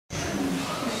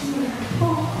Good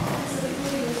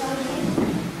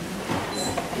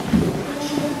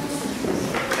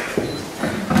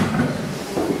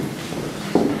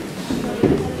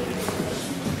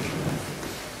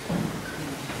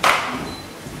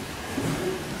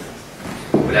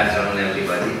afternoon,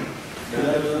 everybody.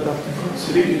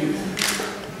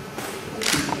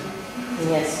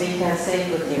 Yes, we can say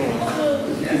good evening.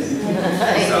 Yes.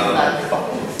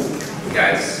 So,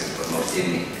 guys, almost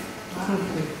evening.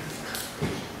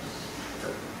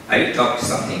 I will talk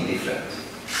something different,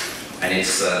 and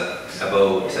it's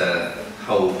about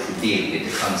how to deal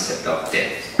with the concept of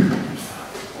death.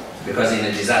 Because in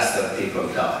a disaster, people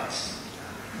die,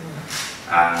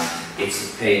 and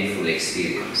it's a painful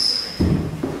experience.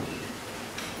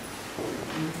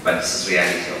 But this is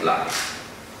reality of life.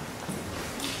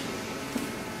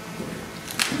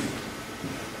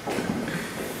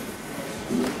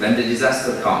 When the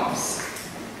disaster comes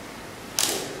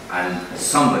and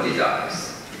somebody dies,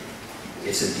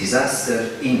 it's a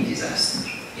disaster in disaster,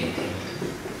 indeed.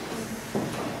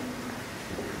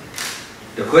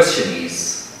 The question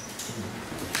is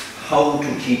how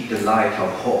to keep the light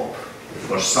of hope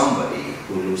for somebody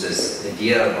who loses a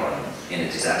dear one in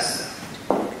a disaster.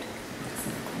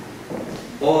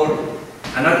 Or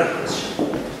another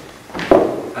question,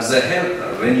 as a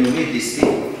helper, when you meet these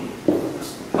people,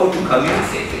 how to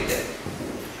communicate with them,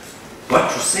 what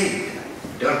to say to them.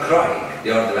 They are crying, they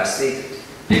are devastated,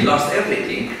 they lost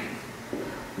everything,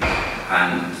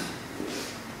 and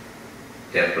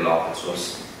their beloveds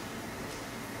also.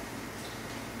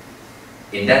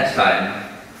 In that time,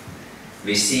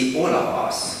 we see all of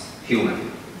us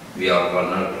human. We are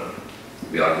vulnerable,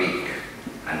 we are weak,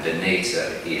 and the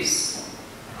nature is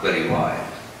very wild.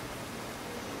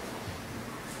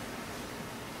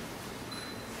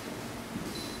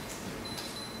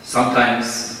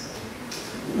 Sometimes,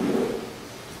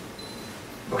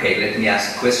 okay, let me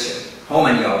ask a question. How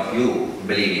many of you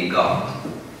believe in God?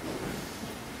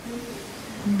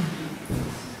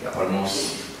 Yeah,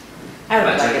 almost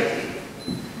majority.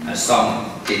 And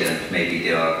some didn't, maybe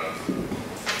they are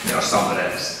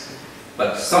somewhere else.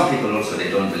 But some people also, they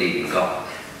don't believe in God.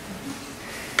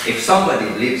 If somebody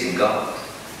believes in God,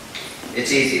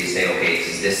 it's easy to say, okay, it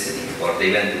is destiny, or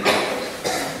they went to God.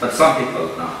 But some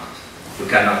people not. You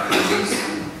cannot convince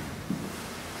them.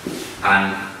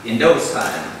 And in those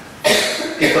times,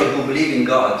 people who believe in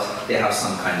God, they have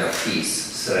some kind of peace,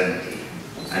 serenity.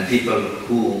 And people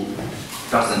who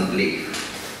doesn't believe,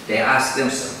 they ask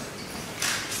themselves,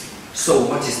 so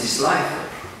what is this life for?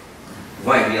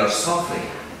 Why we are suffering?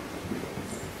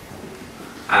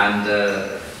 And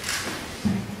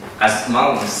as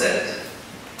Marlon said,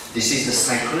 this is the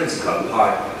psychological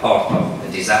part of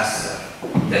the disaster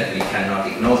that we cannot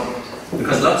ignore it.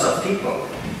 Because lots of people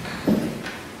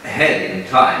ahead in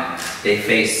time, they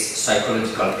face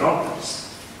psychological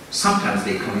problems. Sometimes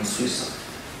they commit suicide.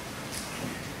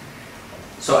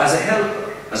 So as a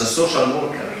helper, as a social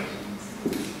worker,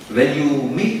 when you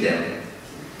meet them,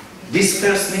 this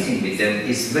first meeting with them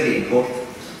is very important.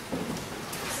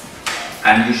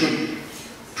 And you should,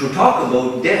 to talk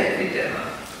about death with them,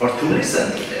 or to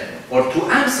listen to them, or to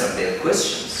answer their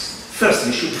questions, first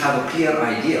we should have a clear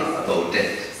idea about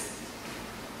death.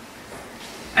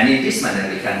 And in this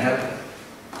manner we can help them.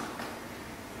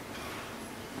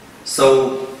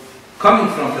 So, coming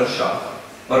from Persia,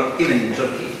 or even in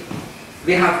Turkey,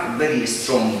 we have very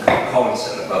strong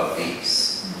culture about this.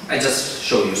 I just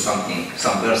show you some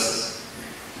verses,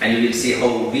 and you will see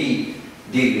how we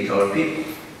deal with our people.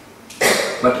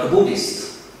 But a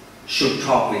Buddhist should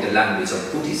talk with the language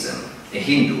of Buddhism, a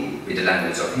Hindu with the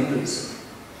language of Hinduism,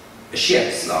 a Shia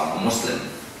Islam, a Muslim,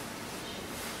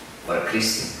 or a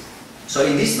Christian. So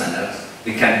in this manner,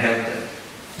 we can help them,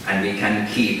 and we can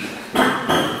keep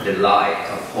the light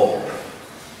of hope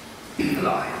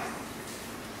alive.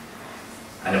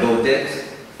 And about that,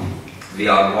 we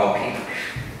are walking,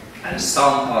 and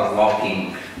some are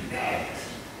walking ahead.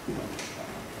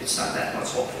 It's not that much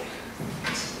hopeful.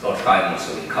 Our time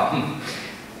also will come,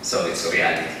 so it's a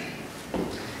reality.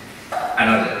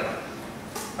 Another one.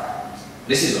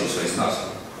 This is also, it's not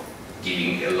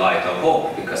giving a light of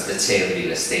hope, because the chair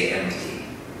will stay empty,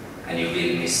 and you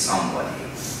will miss somebody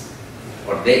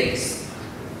for days.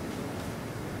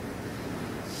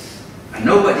 And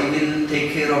nobody will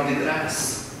take care of the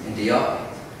grass in the yard.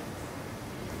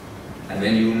 And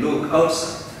when you look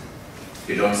outside,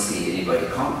 you don't see anybody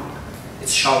coming.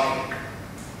 It's shocking,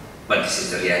 but this is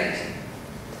the reality.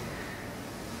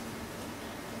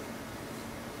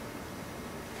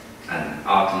 And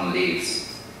autumn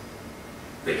leaves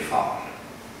will fall.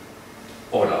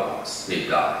 All of us will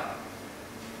die.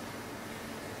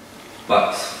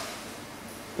 But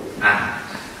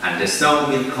and the snow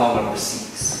will cover the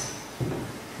seas.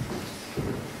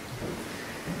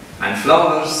 And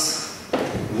flowers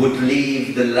would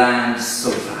leave the land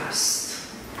so fast.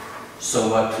 So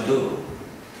what to do?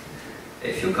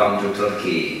 If you come to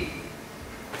Turkey,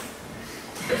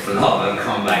 the flower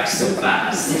come back so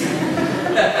fast.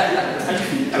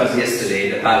 It was yesterday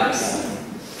in the palace.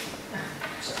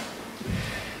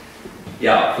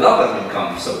 Yeah, flower will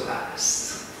come so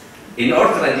fast. In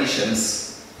our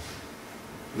traditions,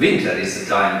 winter is the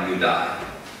time you die,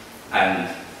 and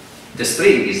the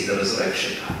spring is the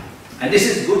resurrection time. And this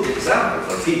is a good example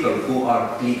for people who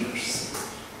are believers,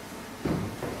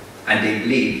 and they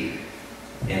believe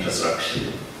in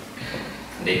resurrection,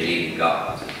 and they believe in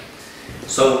God.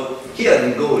 So here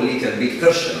we go a little bit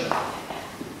Persian,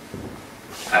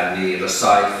 and we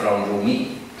recite from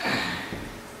Rumi.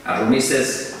 And Rumi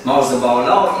says, Mauze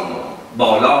Baula imo,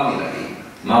 Baula mirali,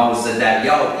 Mauze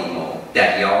Darya imo,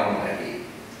 Darya mirali.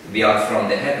 We are from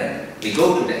the heaven, we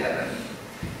go to the heaven,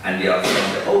 and we are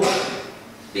from the ocean,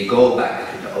 we go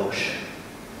back to the ocean.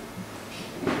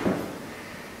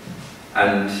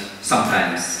 And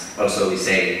sometimes also we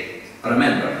say,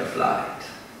 remember the flight,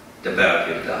 the bird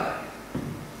will die.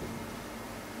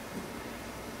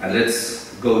 And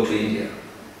let's go to India.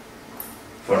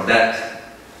 For that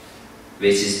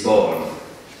which is born,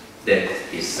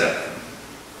 death is certain.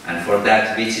 And for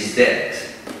that which is dead,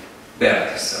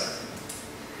 birth is certain.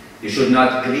 You should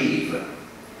not grieve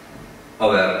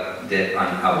over the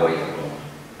unavoidable.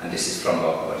 And this is from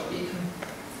Bhagavad Gita.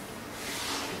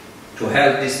 To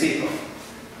help these people,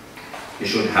 you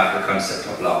should have the concept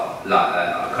of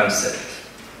concept.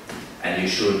 And you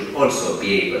should also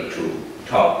be able to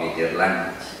talk with their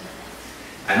language.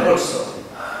 And also,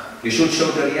 you should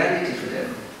show the reality to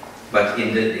them. But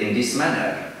in this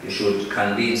manner, you should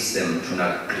convince them to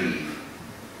not grieve.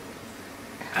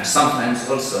 And sometimes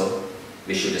also,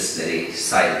 we should stay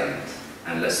silent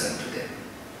and listen to them.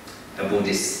 A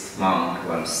Buddhist monk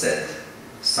once said,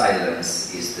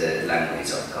 silence is the language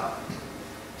of God.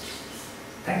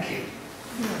 Thank you.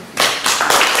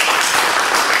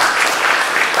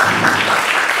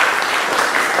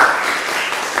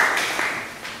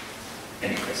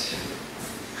 Any question?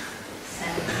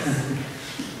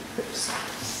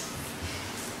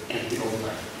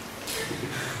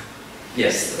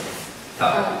 Yes.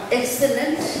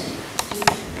 Excellent,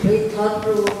 very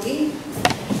thought-provoking,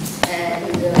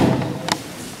 and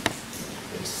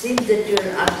it seems that you're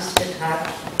an artist at heart.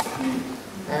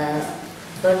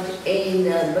 But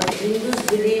Hindus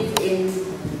believe in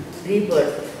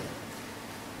rebirth.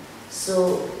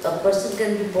 So a person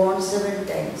can be born 7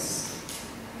 times.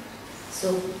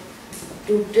 So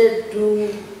to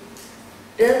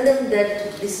tell them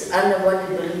that this is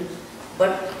unavoidable,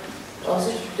 but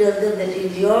also to tell them that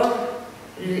in your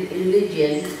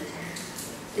religion,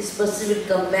 this person will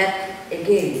come back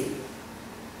again.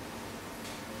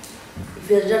 If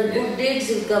he has done good deeds,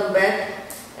 he will come back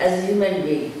as a human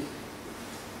being.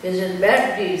 If he has done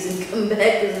bad deeds, he will come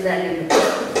back as an animal.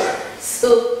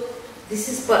 So this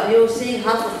is part, you are saying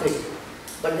half of it.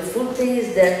 But the full thing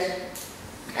is that,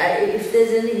 if there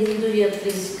is any Hindu here,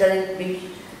 please correct me,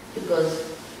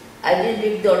 because I didn't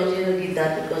read the original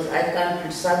Gita because I can't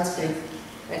read Sanskrit,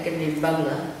 I can read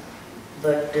Bangla.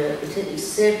 But it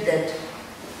said that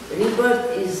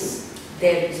rebirth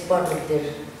is part of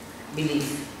their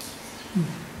belief.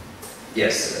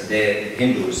 Yes, the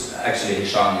Hindus, actually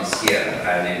Hisham is here,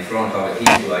 and in front of a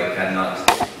Hindu I cannot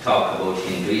talk about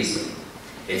Hinduism.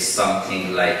 It's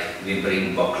something like we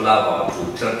bring baklava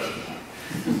to Turkey.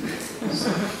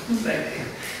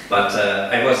 But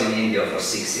I was in India for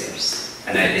 6 years,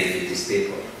 and I lived with these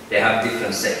people. They have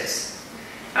different sects.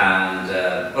 And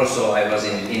also I was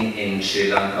in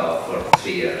Sri Lanka for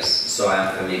 3 years, so I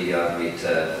am familiar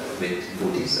with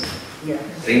Buddhism. Yeah.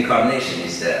 Reincarnation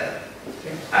is there.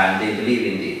 And they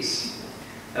believe in this.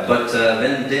 But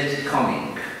when death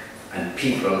coming, and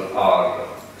people are,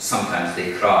 sometimes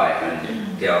they cry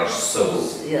and they are so,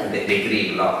 they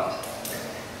grieve a lot.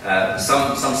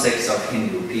 Some sects of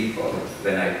Hindu people,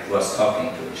 when I was talking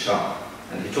to Hisham,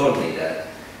 and he told me that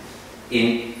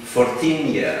in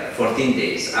 14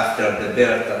 days after the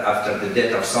birth, after the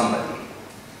death of somebody,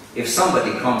 if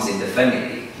somebody comes in the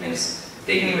family, means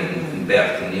they give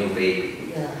birth to a new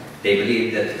baby, they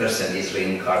believe that the person is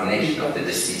reincarnation of the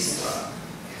deceased one.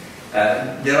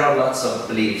 There are lots of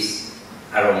beliefs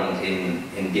around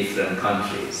in different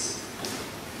countries.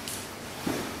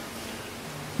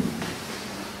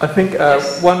 I think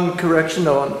one correction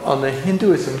on the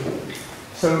Hinduism,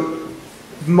 so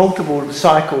multiple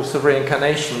cycles of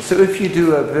reincarnation. So if you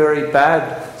do a very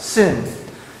bad sin,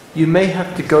 you may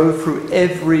have to go through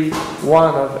every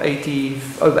one of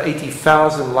over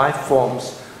 80,000 life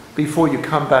forms before you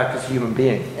come back as a human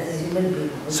being. As a human being.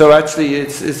 So actually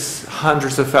it's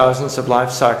hundreds of thousands of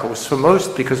life cycles for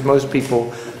most, because most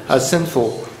people are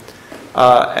sinful.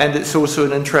 And it's also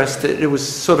an interest, it was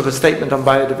sort of a statement on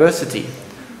biodiversity,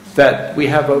 that we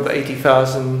have over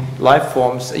 80,000 life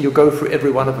forms, and you'll go through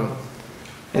every one of them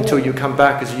until you come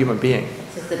back as a human being.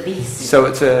 It's a big sin. So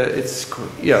it's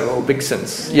all big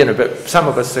sins, but some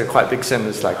of us are quite big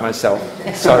sinners, like myself.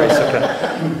 Sorry, Sukha.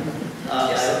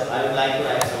 I would like to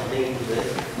add something to this.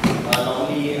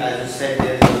 Normally, as you said,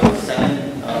 there's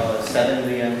seven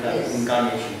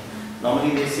reincarnation.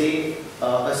 Normally, they say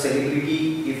a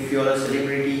celebrity, if you're a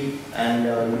celebrity and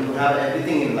you have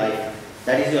everything in life,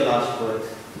 that is your last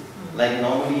birth. Like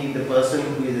normally, the person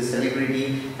who is a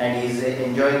celebrity and is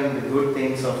enjoying the good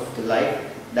things of the life,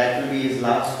 that will be his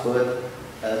last birth,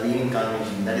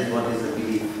 reincarnation. That is what is the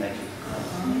belief, actually.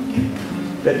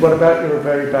 But what about you're a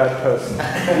very bad person?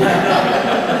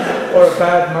 Or a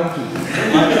bad monkey?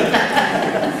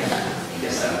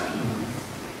 Yes, sir.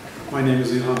 My name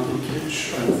is Ilhan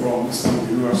Ilkic. I'm from Istanbul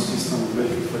University, Istanbul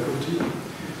Medical Faculty.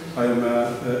 I am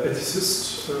an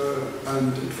ethicist,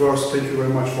 and first, thank you very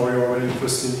much for your very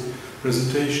interesting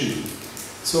presentation.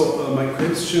 So, my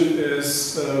question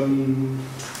is,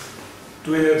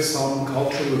 do we have some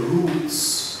cultural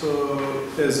roots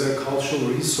as a cultural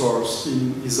resource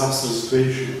in disaster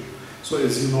situation? So,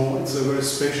 as you know, it's a very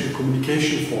special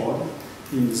communication form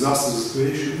in disaster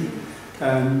situation.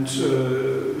 And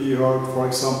we heard, for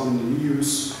example, in the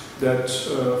news that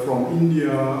from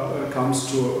India comes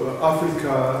to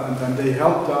Africa, and then they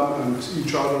help them and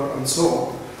each other and so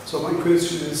on. So my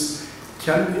question is,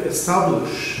 can we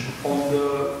establish on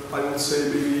the, I would say,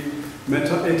 maybe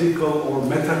meta-ethical or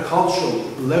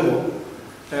meta-cultural level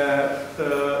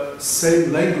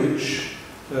same language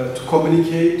to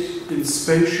communicate in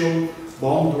spatial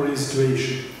boundary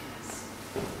situation?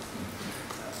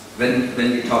 When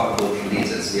we talk about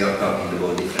religions, we are talking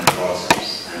about different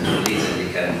cultures, and religion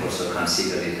we can also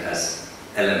consider it as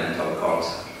element of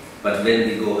culture. But when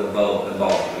we go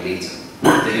about religion,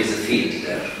 there is a field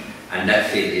there, and that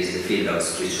field is the field of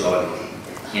spirituality.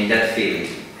 In that field,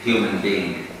 human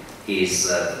being is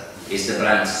the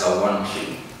branches of one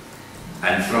tree,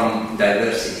 and from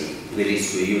diversity we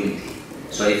reach to unity.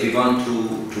 So if we want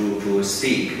to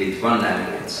speak with one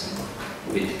language,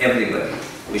 with everybody,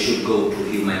 we should go to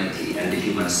humanity and the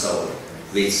human soul,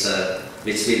 which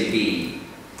will be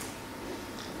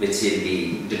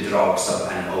the drops of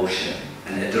an ocean,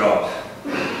 and a drop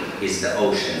is the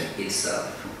ocean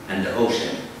itself, and the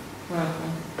ocean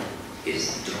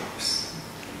is drops.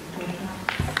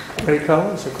 Erika,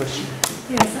 what's your question?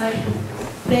 Yes, I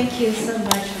thank you so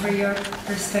much for your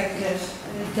perspective.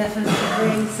 It definitely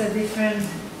brings a different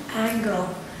angle.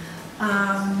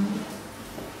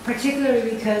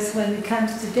 Particularly because when it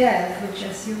comes to death, which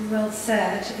as you well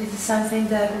said, is something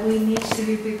that we need to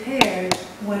be prepared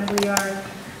when we are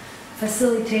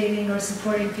facilitating or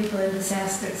supporting people in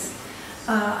disasters.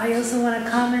 I also want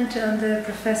to comment on the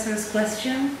professor's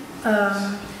question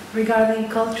regarding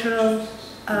cultural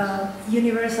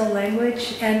universal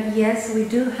language. And yes, we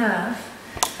do have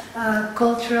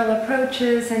cultural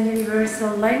approaches and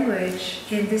universal language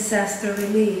in disaster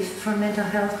relief for mental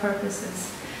health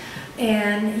purposes.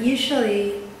 And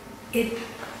usually it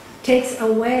takes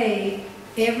away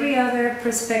every other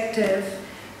perspective,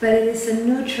 but it is a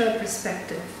neutral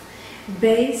perspective,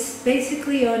 based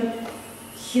basically on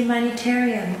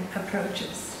humanitarian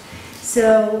approaches.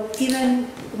 So even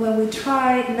when we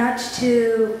try not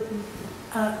to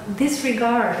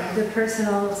disregard the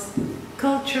personal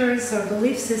cultures or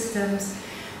belief systems,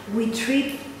 we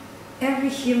treat every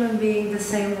human being the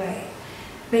same way.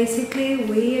 Basically,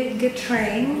 we get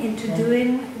trained into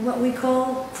doing what we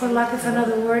call, for lack of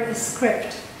another word, a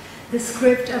script. The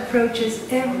script approaches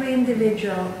every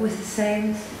individual with the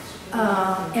same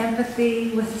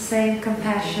empathy, with the same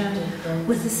compassion,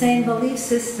 with the same belief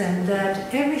system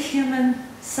that every human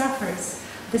suffers,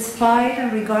 despite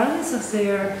and regardless of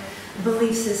their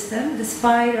belief system,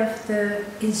 despite of the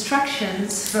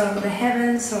instructions from the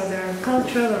heavens or their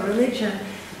culture or religion,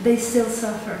 they still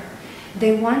suffer.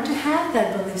 They want to have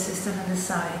that belief system on the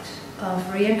side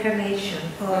of reincarnation,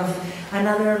 of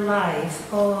another life,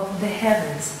 of the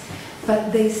heavens,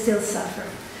 but they still suffer.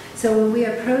 So when we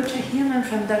approach a human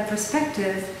from that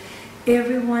perspective,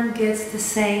 everyone gets the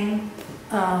same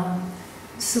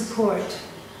support,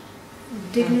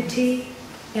 dignity,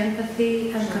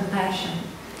 empathy, and compassion,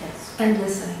 and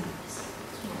listening.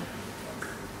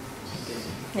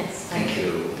 Yes. Thank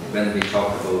you. When we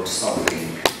talk about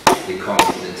suffering, we come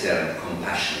to the term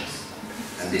compassion.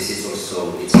 And this is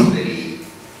also, it's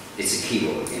a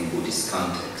keyword in Buddhist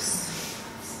context.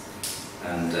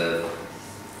 And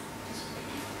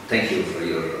thank you for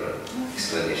your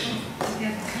explanation.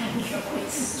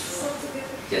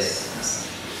 Yes.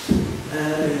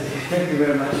 Thank you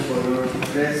very much for your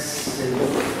impressive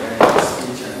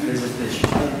speech and presentation.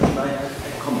 I have a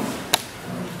comment.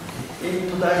 In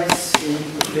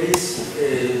today's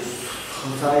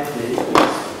society,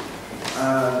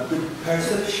 the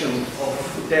perception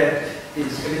of death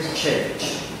is a little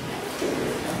changed.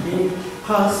 In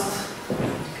past,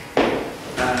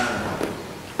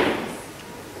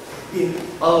 in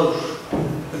our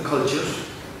culture,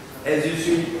 as you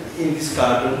see in this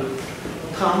garden,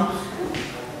 tombs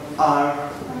are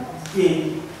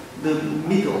in the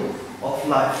middle of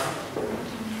life.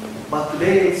 But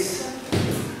today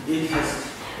it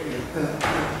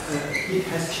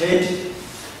has changed,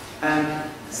 and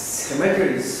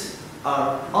cemeteries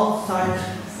are outside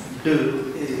the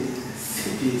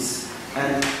cities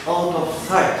and out of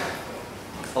sight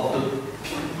of the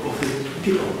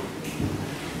people.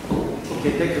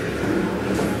 Okay, thank you.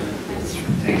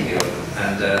 Thank you.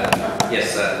 And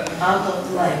yes, Out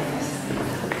of life.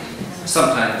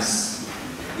 sometimes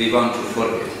we want to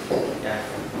forget. Yeah.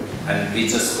 And we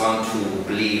just want to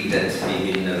believe that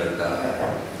we will never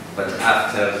die. But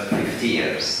after 50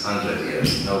 years, 100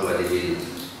 years, nobody will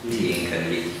think, and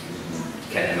we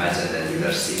can imagine that we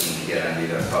are sitting here and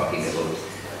we are talking about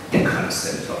the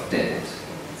concept of death.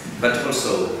 But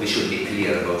also, we should be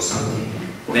clear about something.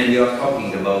 When we are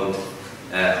talking about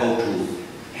how to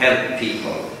help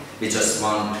people, we just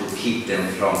want to keep them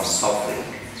from suffering.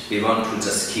 We want to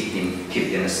just keep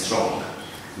them strong.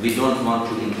 We don't want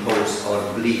to impose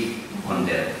our belief on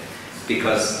them.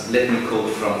 Because let me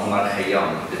quote from Omar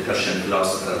Khayyam, the Persian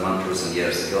philosopher 1000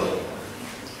 years ago.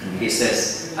 And he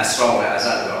says, Asrar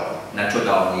azal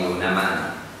natudani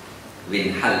unaman,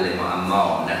 win halle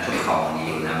mu'amma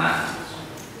natukhani unaman.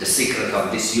 The secret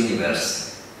of this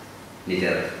universe,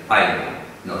 neither I know,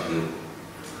 not you.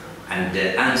 And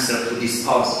the answer to this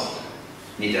puzzle,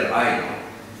 neither I know,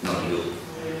 not you.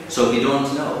 So we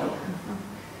don't know,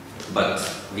 but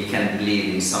we can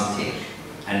believe in something.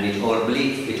 And with our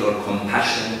belief, with our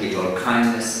compassion, with our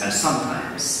kindness, and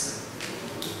sometimes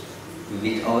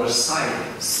with our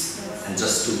silence, and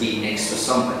just to be next to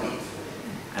somebody,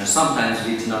 and sometimes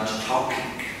with not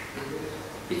talking,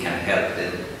 we can help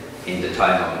them in the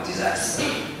time of disaster.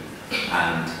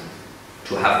 And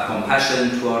to have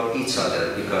compassion toward each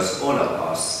other, because all of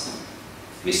us,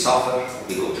 we suffer,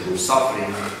 we go through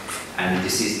suffering, and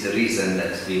this is the reason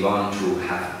that we want to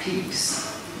have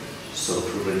peace, so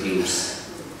to reduce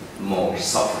more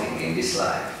suffering in this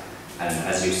life. And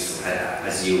as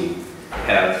you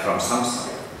heard from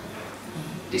Samson,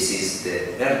 this is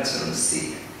the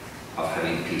urgency of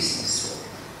having peace in soul.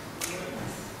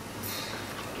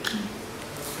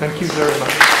 Thank you very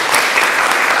much.